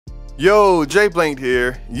Yo, Debunking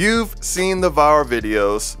here. You've seen the viral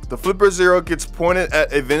videos. The Flipper Zero gets pointed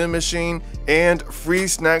at a vending machine and free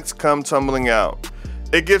snacks come tumbling out.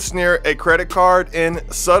 It gets near a credit card and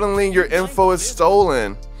suddenly your info is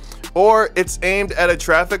stolen. Or it's aimed at a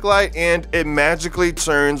traffic light and it magically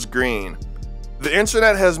turns green. The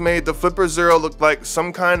internet has made the Flipper Zero look like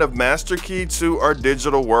some kind of master key to our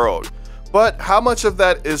digital world. But how much of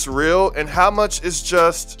that is real and how much is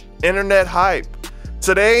just internet hype?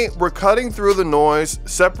 Today, we're cutting through the noise,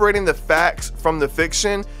 separating the facts from the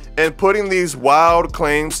fiction, and putting these wild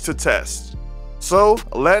claims to test. So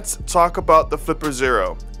let's talk about the Flipper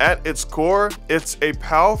Zero. At its core, it's a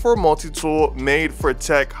powerful multi-tool made for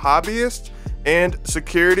tech hobbyists and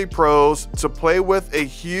security pros to play with a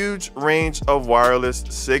huge range of wireless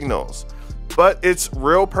signals. But its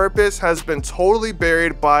real purpose has been totally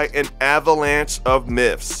buried by an avalanche of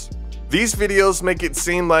myths. These videos make it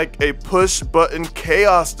seem like a push-button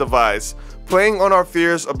chaos device, playing on our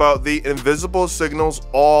fears about the invisible signals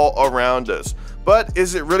all around us. But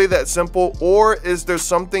is it really that simple, or is there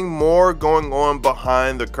something more going on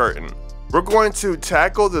behind the curtain? We're going to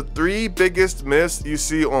tackle the 3 biggest myths you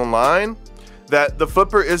see online: that the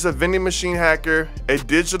Flipper is a vending machine hacker, a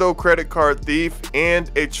digital credit card thief,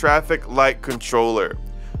 and a traffic light controller.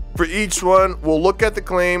 For each one, we'll look at the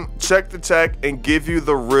claim, check the tech, and give you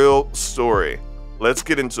the real story. Let's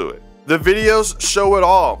get into it. The videos show it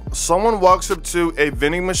all. Someone walks up to a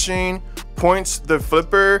vending machine, points the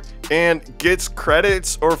Flipper, and gets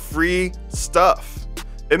credits or free stuff.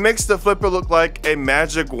 It makes the Flipper look like a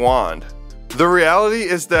magic wand. The reality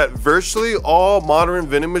is that virtually all modern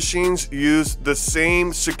vending machines use the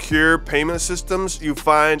same secure payment systems you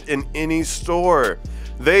find in any store.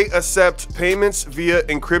 They accept payments via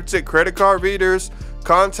encrypted credit card readers,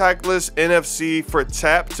 contactless NFC for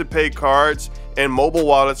tap-to-pay cards, and mobile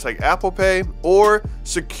wallets like Apple Pay, or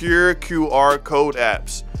secure QR code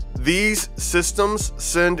apps. These systems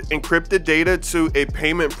send encrypted data to a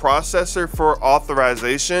payment processor for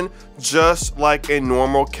authorization, just like a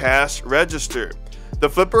normal cash register. The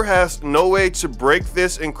Flipper has no way to break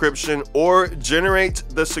this encryption or generate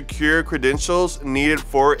the secure credentials needed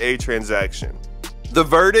for a transaction. The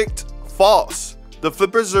verdict: false. The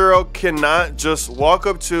Flipper Zero cannot just walk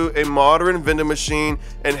up to a modern vending machine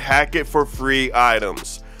and hack it for free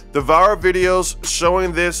items. The viral videos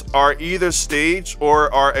showing this are either staged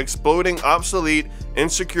or are exploding obsolete,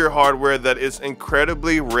 insecure hardware that is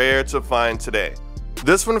incredibly rare to find today.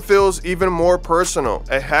 This one feels even more personal: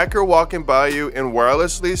 a hacker walking by you and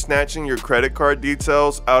wirelessly snatching your credit card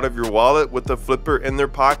details out of your wallet with the Flipper in their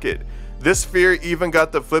pocket. This fear even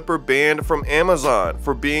got the Flipper banned from Amazon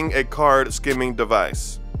for being a card skimming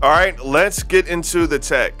device. Alright, let's get into the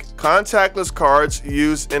tech. Contactless cards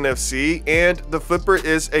use NFC, and the Flipper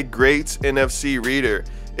is a great NFC reader.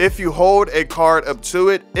 If you hold a card up to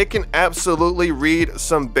it, it can absolutely read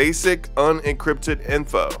some basic unencrypted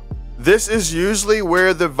info. This is usually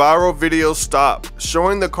where the viral videos stop,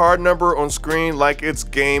 showing the card number on screen like it's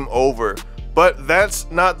game over. But that's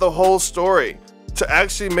not the whole story. To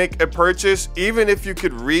actually make a purchase, even if you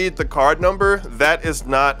could read the card number, that is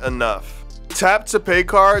not enough. Tap-to-pay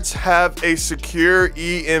cards have a secure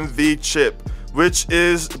EMV chip, which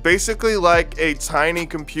is basically like a tiny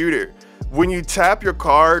computer. When you tap your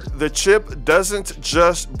card, the chip doesn't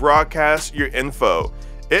just broadcast your info.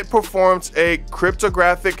 It performs a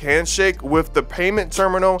cryptographic handshake with the payment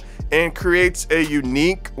terminal and creates a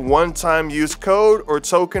unique one-time use code or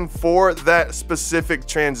token for that specific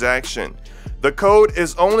transaction. The code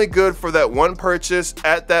is only good for that one purchase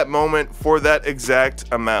at that moment for that exact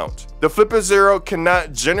amount. The Flipper Zero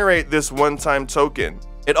cannot generate this one-time token.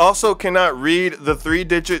 It also cannot read the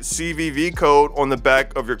 3-digit CVV code on the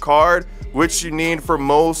back of your card, which you need for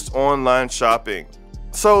most online shopping.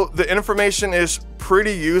 So the information is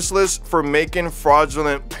pretty useless for making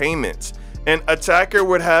fraudulent payments. An attacker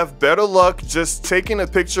would have better luck just taking a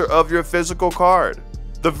picture of your physical card.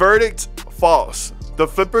 The verdict: false. The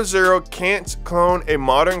Flipper Zero can't clone a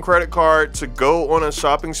modern credit card to go on a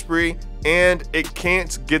shopping spree, and it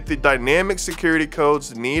can't get the dynamic security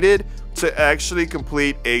codes needed to actually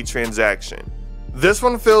complete a transaction. This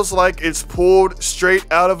one feels like it's pulled straight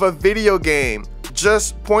out of a video game.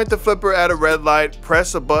 Just point the Flipper at a red light,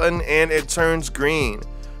 press a button, and it turns green.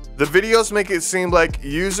 The videos make it seem like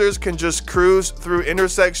users can just cruise through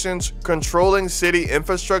intersections, controlling city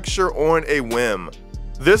infrastructure on a whim.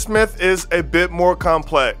 This myth is a bit more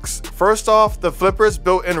complex. First off, the Flipper's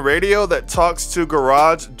built-in radio that talks to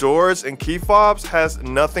garage doors and key fobs has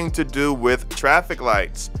nothing to do with traffic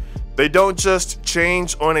lights. They don't just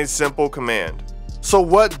change on a simple command. So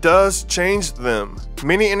what does change them?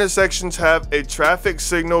 Many intersections have a traffic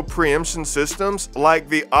signal preemption systems like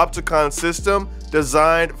the Opticon system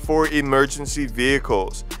designed for emergency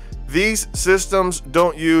vehicles. These systems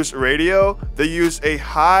don't use radio, they use a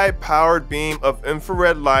high-powered beam of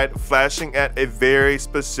infrared light flashing at a very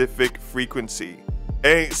specific frequency.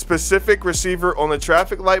 A specific receiver on the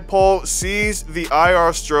traffic light pole sees the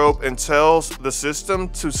IR strobe and tells the system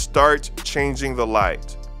to start changing the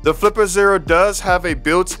light. The Flipper Zero does have a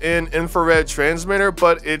built-in infrared transmitter,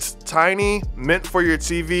 but it's tiny, meant for your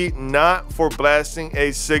TV, not for blasting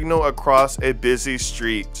a signal across a busy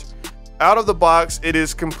street. Out of the box, it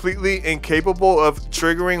is completely incapable of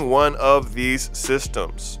triggering one of these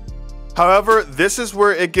systems. However, this is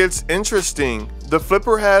where it gets interesting. The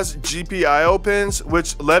Flipper has GPIO pins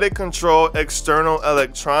which let it control external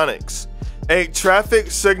electronics. A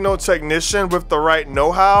traffic signal technician with the right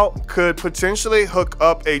know-how could potentially hook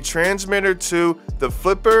up a transmitter to the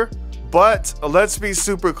Flipper, but let's be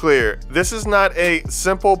super clear, this is not a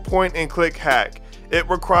simple point-and-click hack. It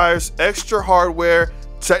requires extra hardware,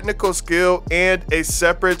 technical skill, and a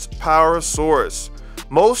separate power source.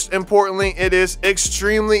 Most importantly, it is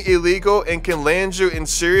extremely illegal and can land you in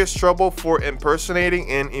serious trouble for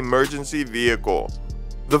impersonating an emergency vehicle.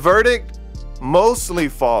 The verdict? Mostly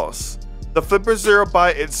false. The Flipper Zero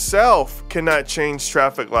by itself cannot change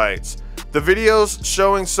traffic lights. The videos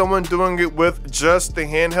showing someone doing it with just the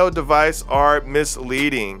handheld device are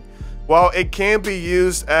misleading. While it can be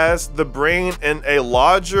used as the brain in a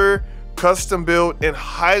larger, custom-built, and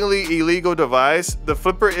highly illegal device, the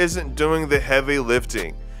Flipper isn't doing the heavy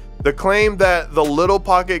lifting. The claim that the little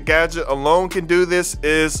pocket gadget alone can do this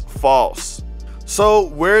is false. So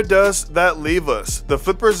where does that leave us? The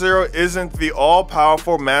Flipper Zero isn't the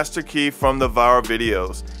all-powerful master key from the viral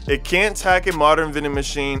videos. It can't hack a modern vending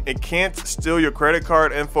machine, it can't steal your credit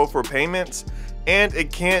card info for payments, and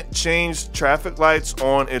it can't change traffic lights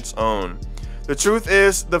on its own. The truth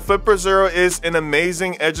is, the Flipper Zero is an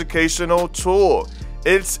amazing educational tool.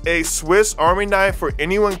 It's a Swiss Army knife for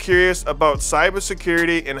anyone curious about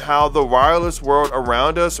cybersecurity and how the wireless world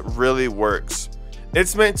around us really works.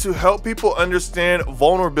 It's meant to help people understand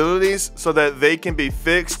vulnerabilities so that they can be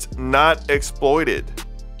fixed, not exploited.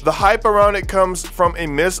 The hype around it comes from a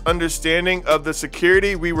misunderstanding of the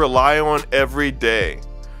security we rely on every day.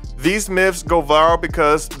 These myths go viral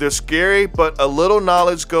because they're scary, but a little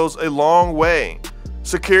knowledge goes a long way.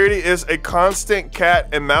 Security is a constant cat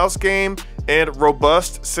and mouse game, and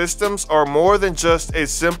robust systems are more than just a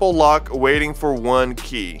simple lock waiting for one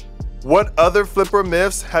key. What other Flipper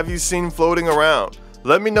myths have you seen floating around?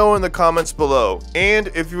 Let me know in the comments below. And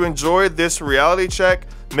if you enjoyed this reality check,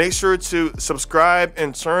 make sure to subscribe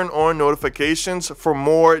and turn on notifications for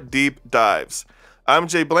more deep dives. I'm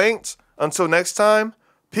Jay Blanks. Until next time,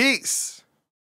 peace.